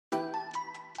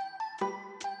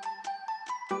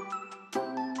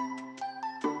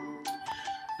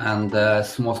And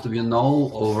as most of you know,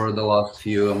 over the last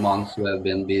few months, we have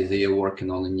been busy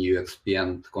working on the new XP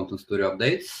and Content Studio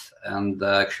updates. And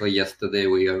actually, yesterday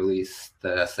we released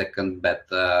the second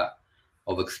beta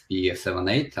of XP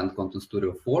 7.8 and Content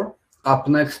Studio 4. Up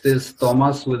next is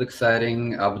Thomas with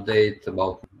exciting update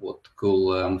about what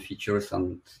cool features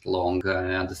and long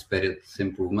anticipated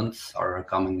improvements are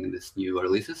coming in these new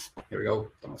releases. Here we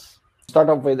go, Thomas. Start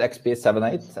off with XP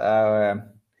 7.8.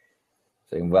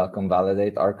 Saying welcome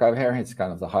validate archive here. It's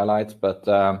kind of the highlights, but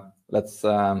let's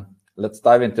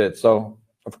dive into it. So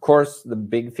of course the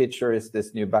big feature is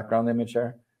this new background image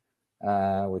here,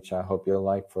 which I hope you'll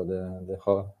like for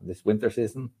this winter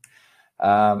season.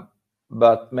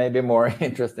 But maybe more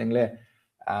interestingly,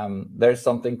 there's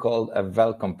something called a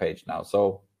welcome page now.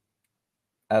 So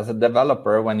as a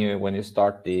developer, when you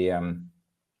start the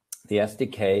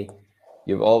SDK,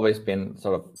 you've always been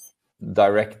sort of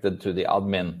directed to the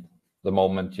admin the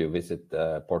moment you visit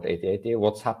port 8080.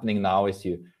 What's happening now is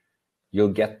you'll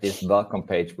get this welcome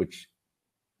page, which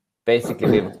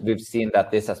basically we've seen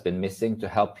that this has been missing to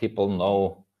help people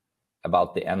know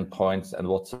about the endpoints and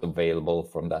what's available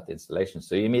from that installation.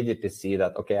 So you immediately see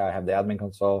that, okay, I have the admin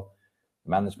console,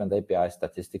 management API,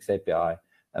 statistics API,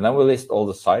 and then we list all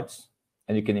the sites,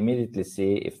 and you can immediately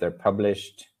see if they're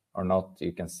published or not.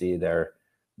 You can see their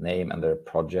name and their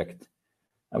project.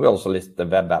 And we also list the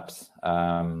web apps.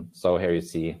 So here you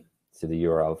see the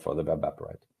URL for the web app,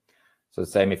 right? So the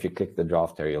same, if you click the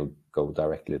draft here, you'll go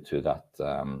directly to that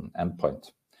endpoint.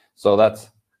 So that's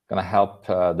going to help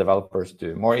developers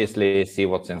to more easily see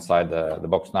what's inside the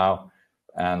box now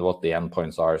and what the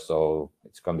endpoints are. So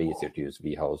it's going to be easier to use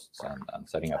vhosts and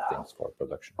setting up things for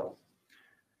production.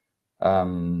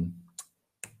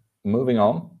 Moving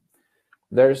on,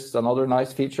 there's another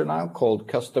nice feature now called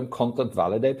custom content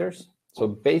validators. So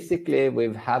basically,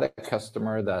 we've had a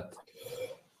customer that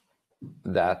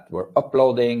were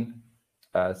uploading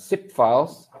zip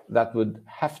files that would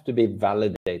have to be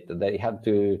validated. They had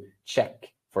to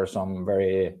check for some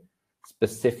very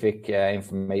specific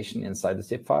information inside the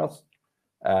zip files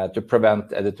to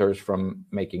prevent editors from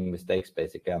making mistakes,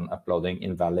 basically, and uploading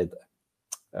invalid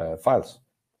files.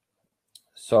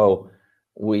 So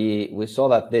we saw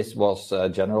that this was a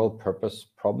general purpose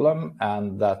problem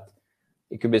and that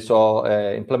it could be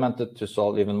implemented to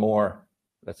solve even more,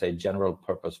 let's say, general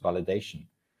purpose validation.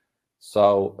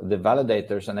 So the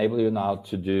validators enable you now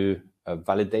to do a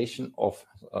validation of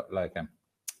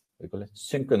we call it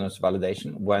synchronous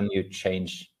validation when you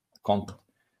change content.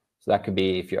 So that could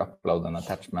be if you upload an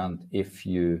attachment, if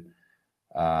you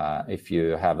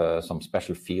have some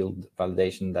special field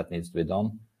validation that needs to be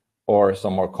done, or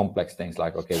some more complex things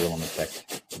like, okay, we want to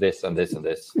check this and this and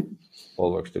this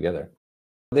all works together.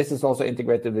 This is also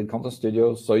integrated with Content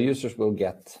Studio, so users will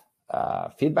get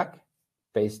feedback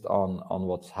based on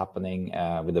what's happening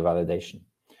with the validation.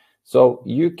 So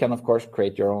you can, of course,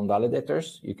 create your own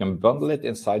validators. You can bundle it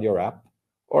inside your app,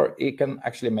 or you can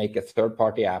actually make a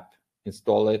third-party app,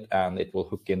 install it, and it will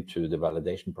hook into the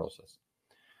validation process.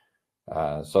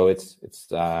 So it's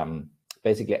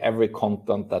basically every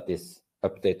content that is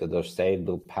updated or saved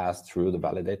will pass through the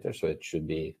validator, so it should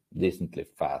be decently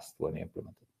fast when you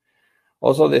implement it.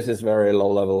 Also, this is very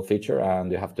low-level feature,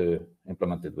 and you have to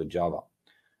implement it with Java.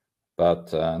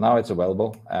 But now it's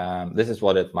available. This is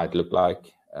what it might look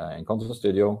like in Content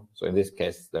Studio. So in this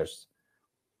case, there's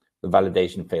the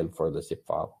validation failed for the zip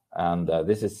file. And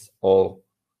this is all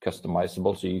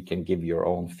customizable, so you can give your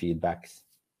own feedbacks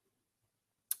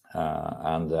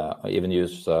and even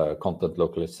use content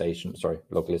localization. So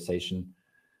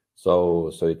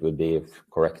it would be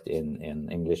correct in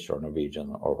English or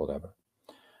Norwegian or whatever.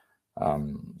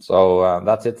 So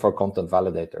that's it for content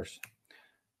validators.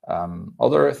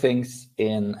 Other things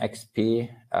in XP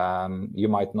you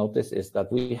might notice is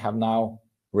that we have now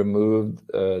removed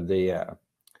the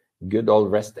good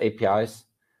old REST APIs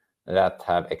that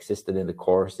have existed in the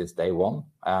core since day one,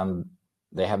 and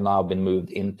they have now been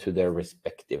moved into their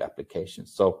respective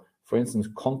applications. So, for instance,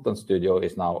 Content Studio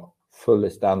is now fully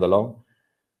standalone,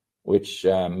 which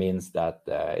means that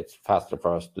it's faster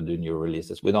for us to do new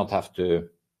releases. We don't have to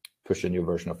push a new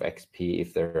version of XP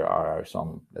if there are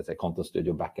some, let's say, Content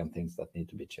Studio backend things that need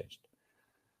to be changed,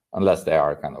 unless they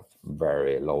are kind of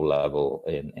very low level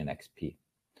in XP.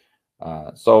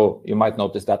 So you might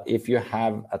notice that if you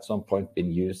have at some point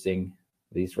been using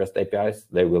these REST APIs,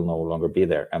 they will no longer be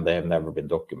there, and they have never been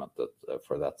documented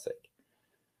for that sake.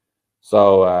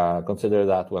 So consider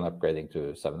that when upgrading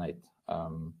to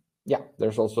 7.8. Yeah,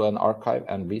 there's also an archive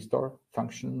and restore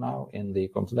function now in the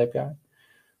Content API.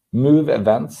 Move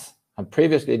events. I've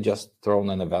previously just thrown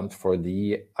an event for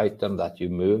the item that you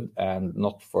moved and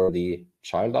not for the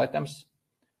child items.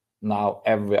 now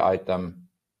every item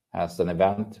has an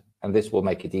event, and this will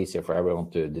make it easier for everyone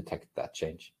to detect that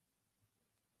change.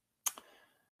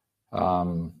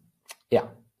 Yeah,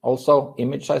 also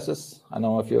image sizes. I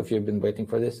know a few of you have been waiting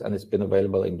for this, and it's been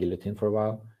available in Guillotine for a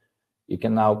while. You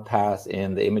can now pass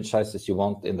in the image sizes you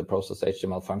want in the process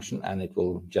HTML function, and it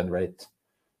will generate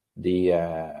the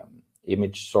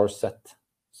image source set,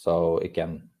 so it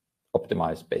can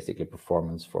optimize basically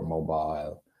performance for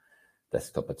mobile,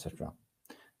 desktop, etc.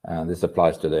 And this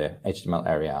applies to the HTML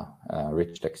area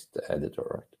rich text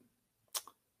editor,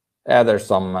 right? There's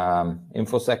some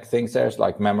infosec things there,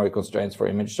 like memory constraints for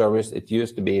image servers. It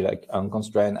used to be like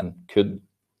unconstrained and could,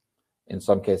 in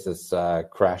some cases,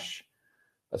 crash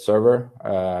a server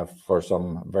for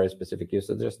some very specific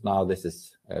usages. Now this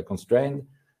is constrained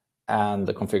and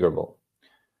configurable.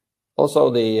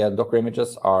 Also, the Docker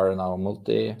images are now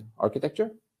multi-architecture,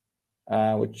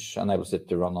 which enables it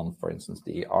to run on, for instance,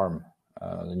 the ARM,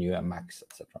 the new Macs,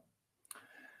 etc.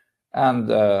 And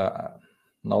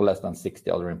no less than 60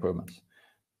 other improvements.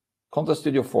 Content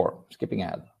Studio 4, skipping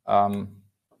ahead.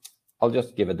 I'll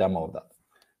just give a demo of that.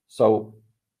 So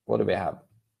what do we have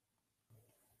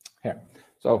here?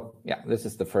 So yeah, this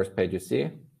is the first page you see.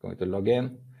 Going to log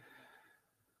in.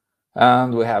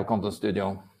 And we have Content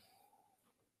Studio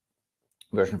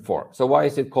version 4. So why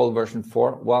is it called version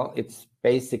 4? Well, it's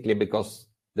basically because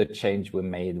the change we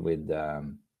made with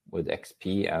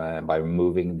XP by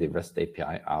removing the REST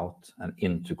API out and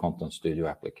into Content Studio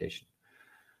application.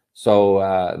 So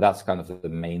that's kind of the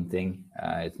main thing.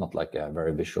 It's not like a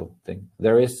very visual thing.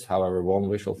 There is, however, one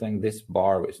visual thing. This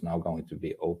bar is now going to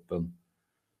be open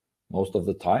most of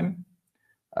the time.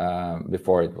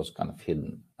 Before it was kind of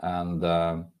hidden. And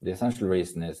the essential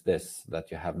reason is this,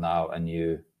 that you have now a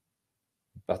new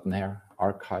button here,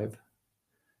 archive.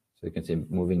 So you can see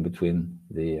moving between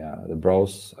the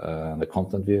browse, the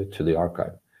content view to the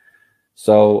archive.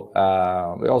 So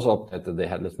we also updated the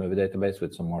headless movie database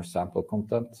with some more sample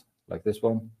content like this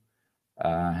one.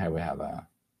 Here we have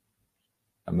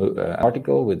an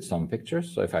article with some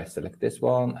pictures. So if I select this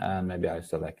one and maybe I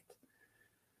select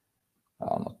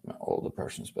not all the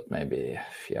persons, but maybe,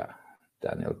 yeah,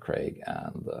 Daniel Craig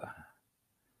and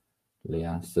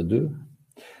Leah Seydoux.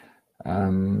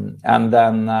 And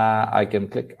then I can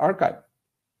click archive.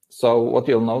 So what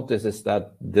you'll notice is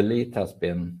that delete has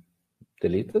been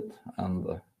deleted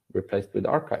and replaced with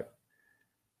archive.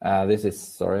 This is,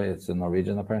 sorry, it's in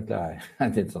Norwegian apparently. I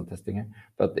did some testing here,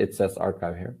 but it says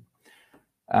archive here.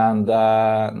 And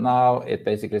now it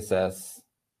basically says,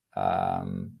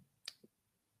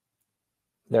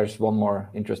 there's one more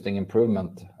interesting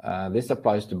improvement. This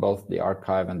applies to both the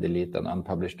archive and delete and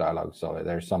unpublished dialog. So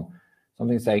there's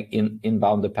something saying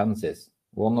inbound dependencies.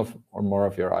 One or more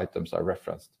of your items are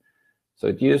referenced. So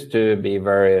it used to be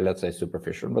very, let's say,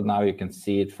 superficial, but now you can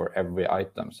see it for every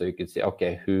item. So you can see,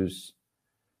 okay, who's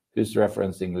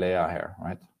referencing Leah here,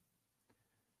 right?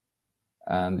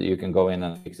 And you can go in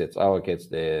and fix it. Oh, okay, it's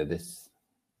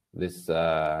this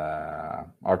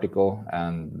article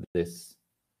and this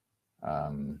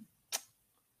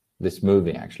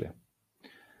movie actually.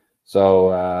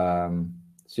 So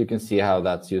so you can see how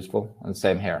that's useful, and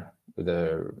same here with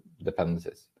the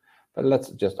dependencies. But let's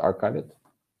just archive it.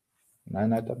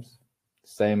 9 items,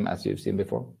 same as you've seen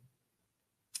before,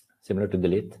 similar to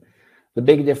delete. The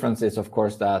big difference is, of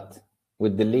course, that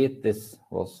with delete this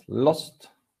was lost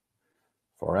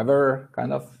forever,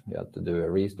 kind of. You had to do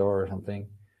a restore or something,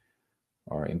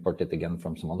 or import it again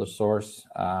from some other source.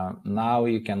 Now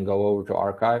you can go over to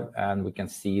archive and we can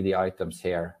see the items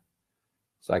here.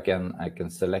 So I can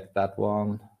select that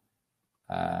one.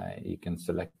 You can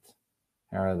select,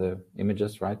 here are the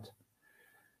images, right?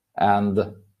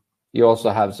 And you also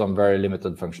have some very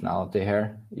limited functionality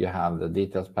here. You have the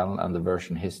details panel and the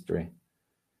version history.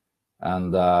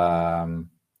 And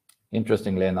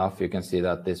interestingly enough, you can see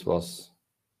that this was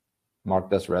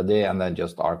marked as ready and then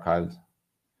just archived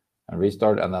and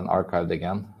restored and then archived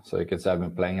again. So you can see I've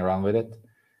been playing around with it.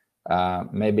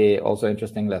 Maybe also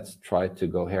interesting, let's try to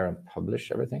go here and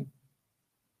publish everything.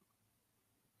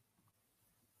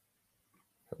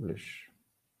 Publish.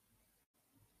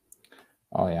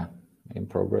 Oh yeah, in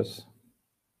progress.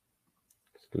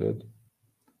 Exclude.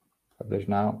 Publish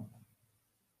now.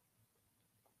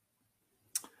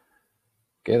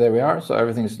 Okay, there we are. So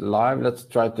everything's live. Let's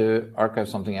try to archive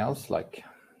something else, like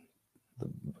the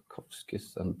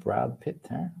Bukowskis and Brad Pitt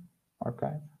here.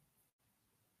 Archive.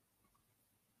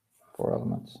 4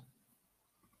 elements.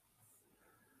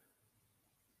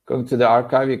 Going to the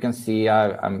archive, you can see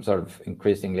I'm sort of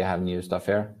increasingly have new stuff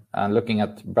here. And looking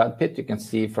at Brad Pitt, you can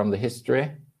see from the history,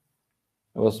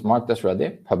 it was marked as ready,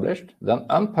 published, then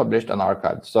unpublished and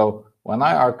archived. So when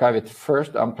I archive it,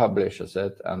 first unpublishes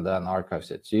it and then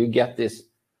archives it. So you get this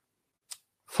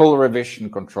full revision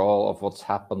control of what's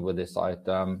happened with this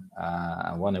item,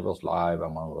 and when it was live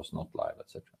and when it was not live,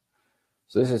 etc.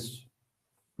 So this is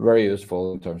very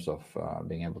useful in terms of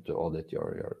being able to audit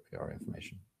your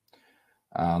information.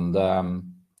 And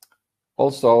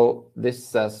also, this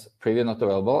says preview not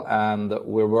available, and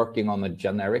we're working on a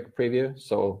generic preview.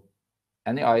 So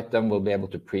any item will be able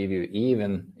to preview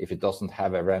even if it doesn't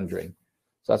have a rendering.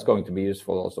 So that's going to be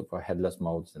useful also for headless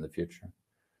modes in the future.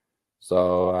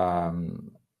 So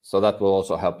so that will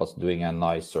also help us doing a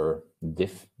nicer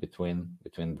diff between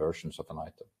versions of an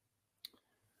item.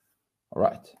 All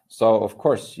right. So of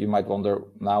course you might wonder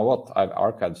now what I've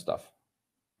archived stuff.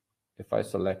 If I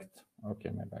select, okay,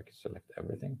 maybe I can select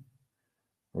everything.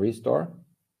 Restore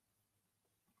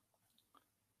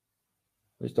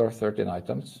 13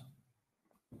 items.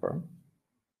 Confirm.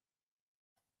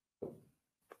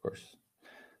 Of course.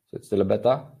 So it's still a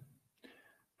beta,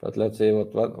 but let's see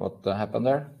what happened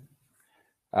there.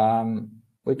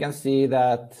 We can see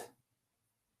that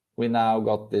we now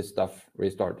got this stuff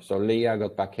restored. So Leah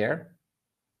got back here.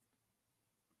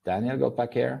 Daniel got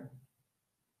back here.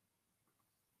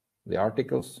 The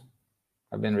articles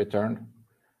have been returned.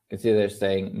 You can see they're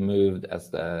saying moved as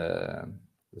the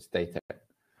state here.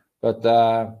 But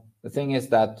the thing is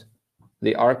that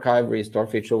the archive restore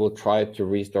feature will try to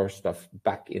restore stuff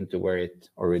back into where it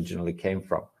originally came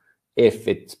from, if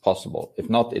it's possible. If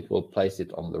not, it will place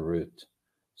it on the root.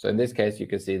 So in this case, you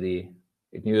can see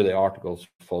it knew the articles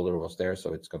folder was there,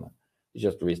 so it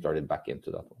just restarted back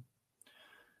into that one.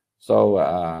 So,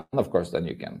 and of course, then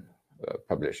you can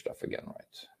publish stuff again,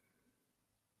 right?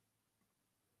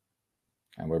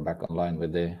 And we're back online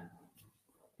with the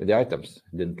items.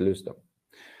 Didn't lose them.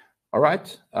 All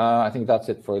right. I think that's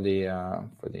it for the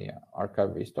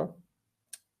archive restore.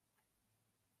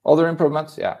 Other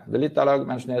improvements, yeah. Delete dialog,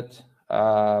 mention it.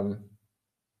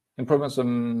 Improvements,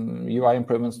 some UI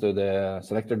improvements to the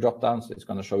selector dropdowns. It's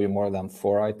going to show you more than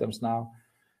 4 items now.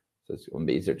 So it's going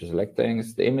to be easier to select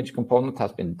things. The image component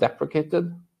has been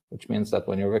deprecated, which means that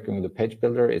when you're working with the page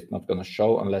builder, it's not going to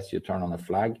show unless you turn on a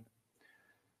flag.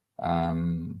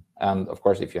 And of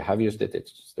course, if you have used it,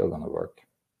 it's still going to work.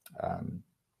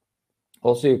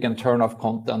 Also, you can turn off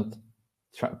content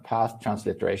path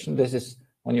transliteration. This is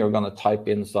when you're going to type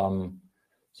in some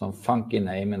funky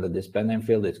name in the display name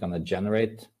field. It's going to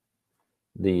generate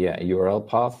the URL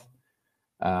path.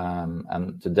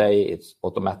 And today it's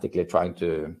automatically trying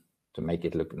to make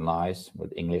it look nice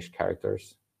with English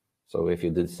characters. So if you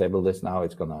disable this now,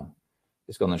 it's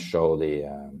gonna show the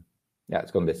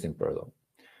it's gonna be simpler though.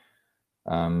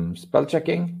 Spell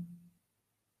checking.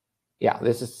 Yeah,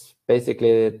 this is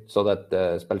basically so that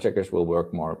the spell checkers will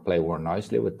play more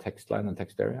nicely with text line and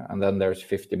text area. And then there's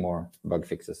 50 more bug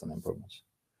fixes and improvements.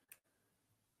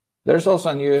 There's also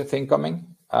a new thing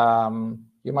coming.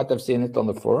 You might have seen it on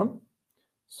the forum.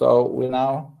 So we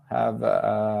now have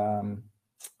a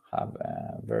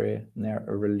very near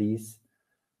a release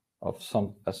of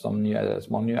a small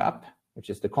new app, which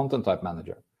is the content type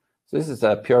manager. So this is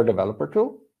a pure developer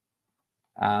tool,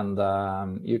 and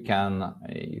you can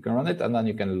run it, and then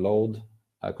you can load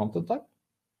a content type,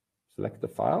 select the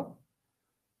file,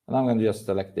 and I'm going to just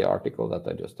select the article that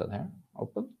I just did here,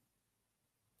 open.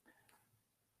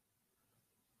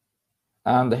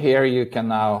 And here you can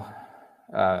now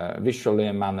visually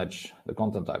manage the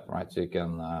content type, right? So you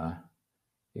can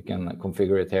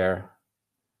configure it here.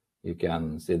 You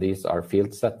can see these are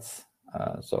field sets,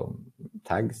 so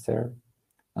tags here,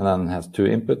 and then it has 2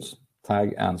 inputs,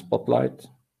 tag and spotlight.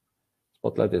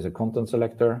 Spotlight is a content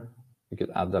selector. You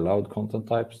could add allowed content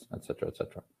types, etc.,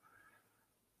 etc.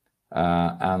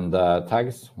 And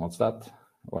tags, what's that?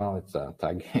 Well, it's a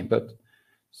tag input.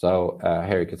 So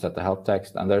here you can set the help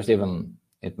text, and there's even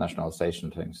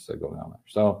internationalization things going on there.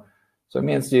 So it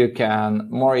means you can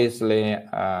more easily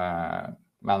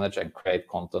manage and create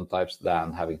content types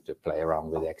than having to play around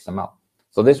with the XML.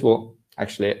 So this will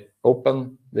actually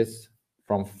open this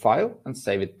from file and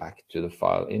save it back to the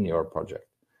file in your project.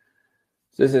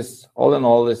 So this is, all in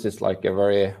all, this is like a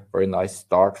very, very nice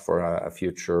start for a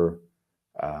future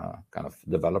kind of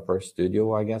developer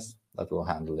studio, I guess, that will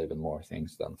handle even more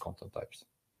things than content types.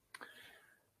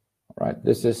 All right,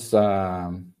 this is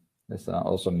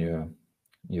also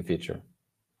new feature.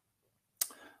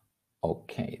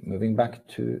 Okay, moving back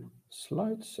to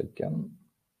slides again,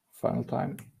 final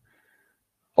time.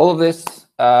 All of this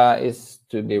is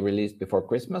to be released before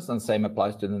Christmas, and same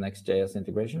applies to the Next.js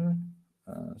integration.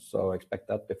 So expect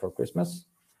that before Christmas.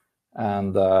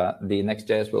 And the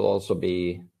Next.js will also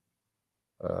be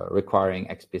requiring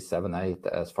XP7.8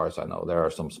 as far as I know. There are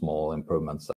some small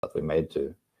improvements that we made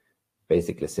to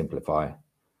basically simplify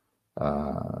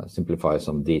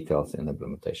some details in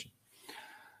implementation.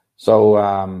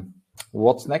 So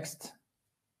what's next?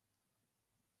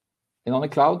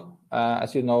 Enonic Cloud,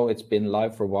 as you know, it's been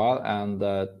live for a while, and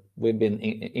we've been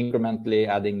incrementally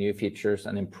adding new features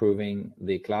and improving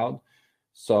the cloud.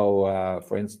 So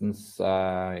for instance,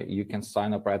 you can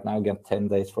sign up right now, get 10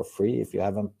 days for free. If you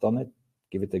haven't done it,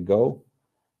 give it a go.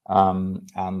 One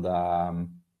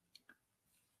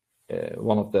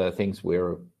of the things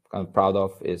we're kind of proud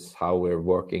of is how we're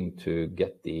working to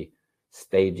get the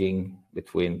staging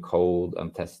between code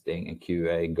and testing and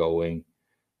QA going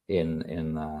in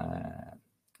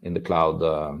the cloud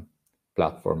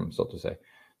platform, so to say.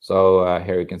 So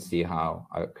here you can see how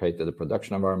I created a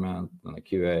production environment and a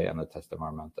QA and a test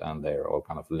environment, and they're all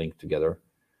kind of linked together.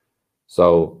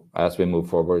 So as we move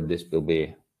forward, this will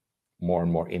be more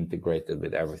and more integrated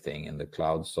with everything in the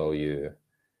cloud. So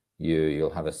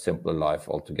you'll have a simpler life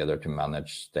altogether to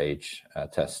manage, stage,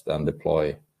 test, and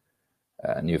deploy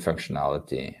new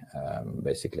functionality,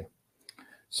 basically.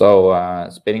 So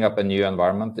spinning up a new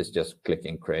environment is just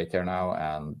clicking create here now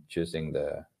and choosing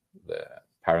the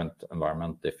parent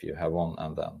environment if you have one,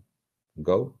 and then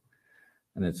go,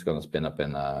 and it's going to spin up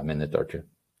in a minute or two.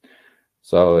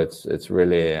 So it's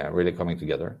really coming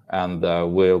together, and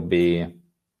we'll be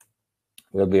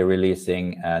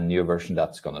releasing a new version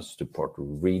that's going to support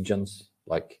regions.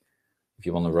 Like if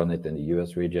you want to run it in the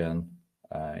US region,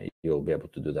 you'll be able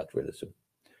to do that really soon.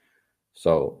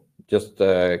 So just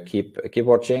keep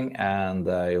watching, and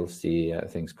you'll see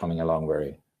things coming along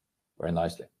very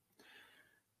nicely.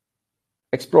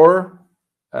 Explorer,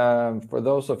 for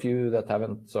those of you that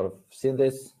haven't sort of seen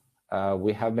this,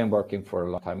 we have been working for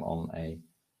a long time on a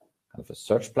kind of a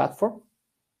search platform,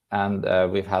 and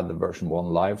we've had the version 1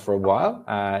 live for a while.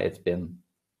 It's been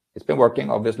working,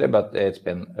 obviously, but it's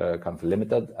been kind of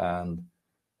limited, and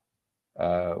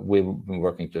we've been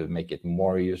working to make it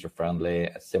more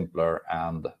user-friendly, simpler,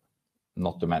 and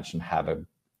not to mention have a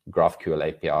GraphQL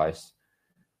APIs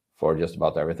for just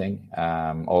about everything.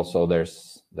 Also,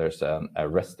 there's a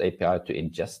REST API to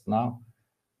ingest now,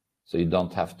 so you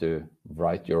don't have to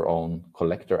write your own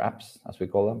collector apps, as we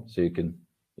call them. So you can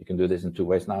do this in 2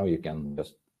 ways now. You can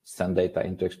just send data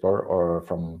into Explorer or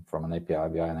from an API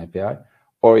via an API,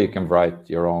 or you can write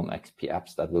your own XP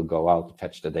apps that will go out,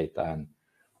 fetch the data, and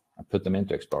put them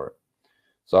into Explorer.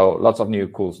 So lots of new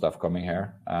cool stuff coming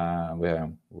here.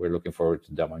 We're looking forward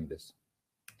to demoing this.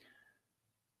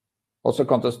 Also,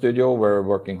 Content Studio, we're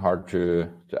working hard to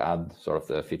add sort of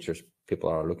the features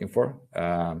people are looking for.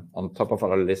 On top of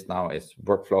our list now is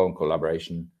workflow and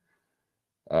collaboration,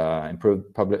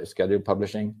 improved scheduled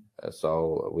publishing,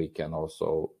 so we can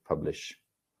also publish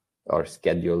or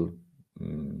schedule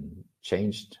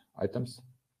changed items.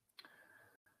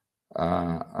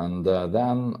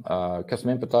 Then custom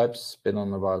input types, been on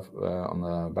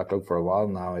the backlog for a while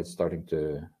now. It's starting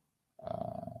to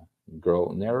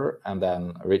grow nearer, and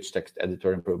then rich text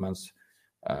editor improvements,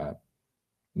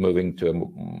 moving to a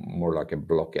more like a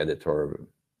block editor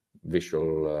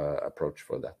visual approach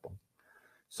for that one.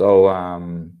 So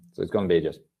it's going to be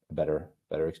just a better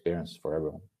experience for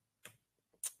everyone.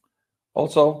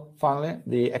 Also, finally,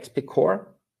 the XP Core.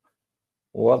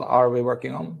 What are we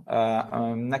working on?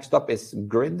 Next up is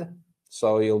grid.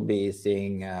 So you'll be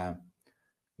seeing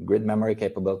grid memory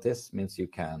capabilities. Means you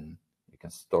can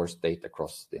store state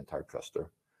across the entire cluster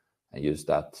and use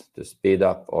that to speed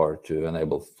up or to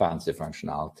enable fancy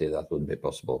functionality that would be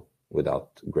possible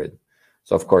without grid.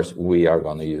 So of course we are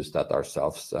going to use that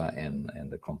ourselves in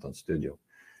the Content Studio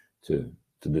to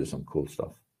do some cool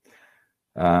stuff.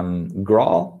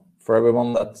 Graal, for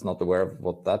everyone that's not aware of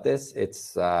what that is,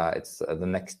 it's the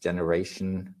next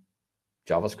generation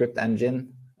JavaScript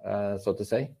engine, so to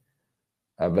say,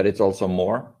 but it's also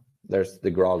more. There's the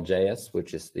Graal.js,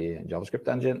 which is the JavaScript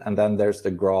engine, and then there's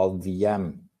the Graal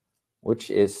VM,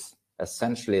 which is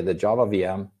essentially the Java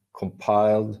VM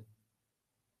compiled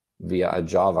via a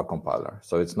Java compiler.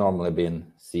 So it's normally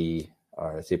been C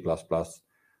or C++,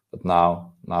 but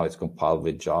now it's compiled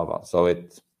with Java. So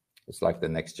it's like the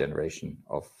next generation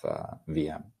of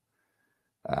VM.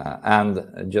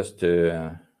 And just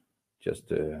to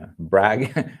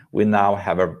brag, we now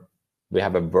have a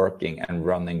working and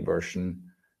running version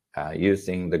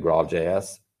using the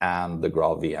Graal.js and the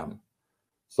Graal VM.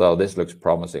 So this looks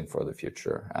promising for the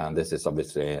future, and this is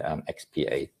obviously an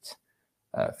XP8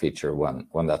 feature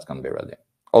when that's going to be ready.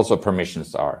 Also,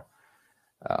 permissions are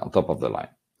on top of the line.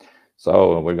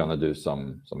 So we're going to do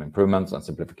some improvements and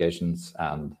simplifications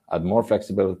and add more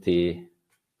flexibility,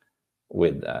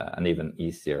 with an even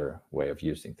easier way of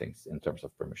using things in terms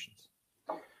of permissions.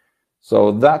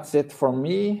 So that's it for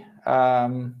me.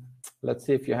 Let's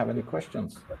see if you have any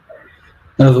questions.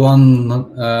 There's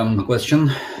one question.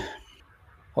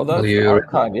 How does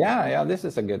archive? Yeah, this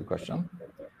is a good question.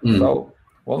 So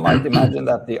one might imagine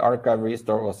that the archive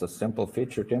restore was a simple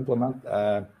feature to implement.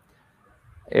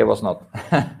 It was not.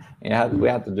 We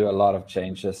had to do a lot of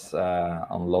changes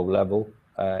on low level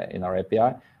in our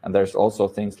API. And there's also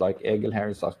things like Egil here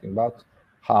is asking about.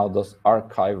 How does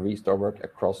archive restore work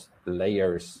across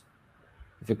layers?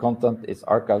 If your content is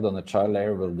archived on a child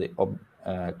layer, will the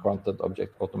content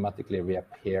object automatically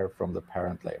reappear from the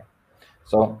parent layer?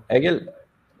 So Egil,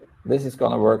 this is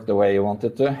going to work the way you want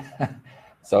it to.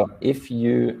 So if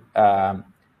you archive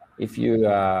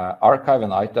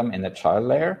an item in a child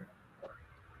layer,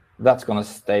 that's going to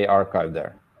stay archived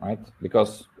there, right?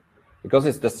 Because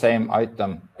it's the same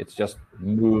item, it's just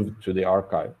moved to the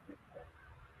archive.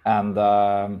 And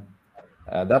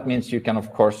that means you can,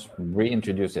 of course,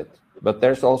 reintroduce it. But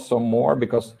there's also more,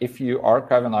 because if you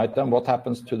archive an item, what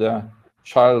happens to the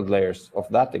child layers of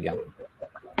that again?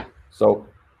 So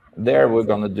there we're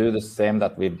going to do the same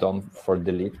that we've done for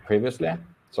delete previously.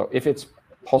 So if it's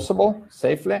possible,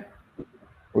 safely,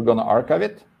 we're going to archive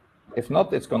it. If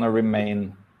not, it's going to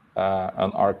remain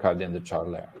unarchived in the child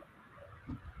layer.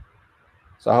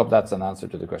 So I hope that's an answer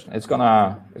to the question. It's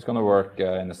gonna work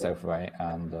in a safe way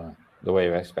and the way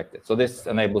you expect it. So this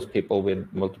enables people with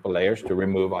multiple layers to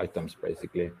remove items,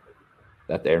 basically,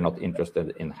 that they're not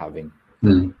interested in having.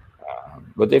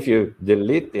 But if you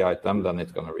delete the item, then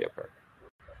it's going to reappear.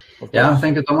 Yeah,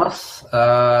 thank you, Thomas.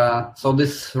 So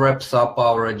this wraps up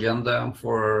our agenda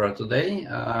for today.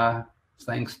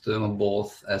 Thanks to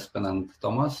both Espen and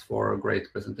Thomas for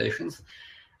great presentations.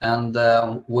 And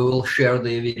we will share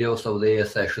the videos of the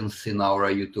sessions in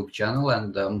our YouTube channel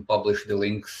and publish the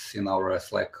links in our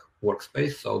Slack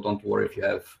workspace. So don't worry if you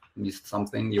have missed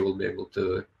something, you will be able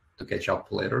to catch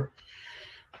up later.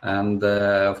 And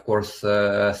of course,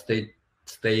 stay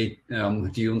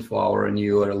tuned for our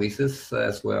new releases,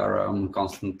 as we are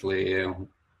constantly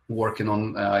working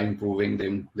on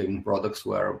improving the products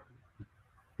we're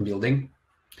building.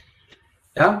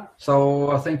 Yeah,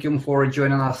 so thank you for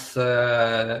joining us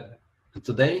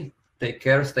today. Take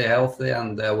care, stay healthy,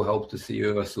 and we hope to see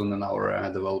you soon in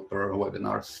our developer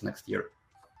webinars next year.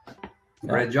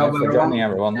 Great job, everyone. Thanks for joining,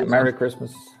 everyone. Merry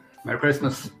Christmas. Merry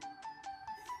Christmas.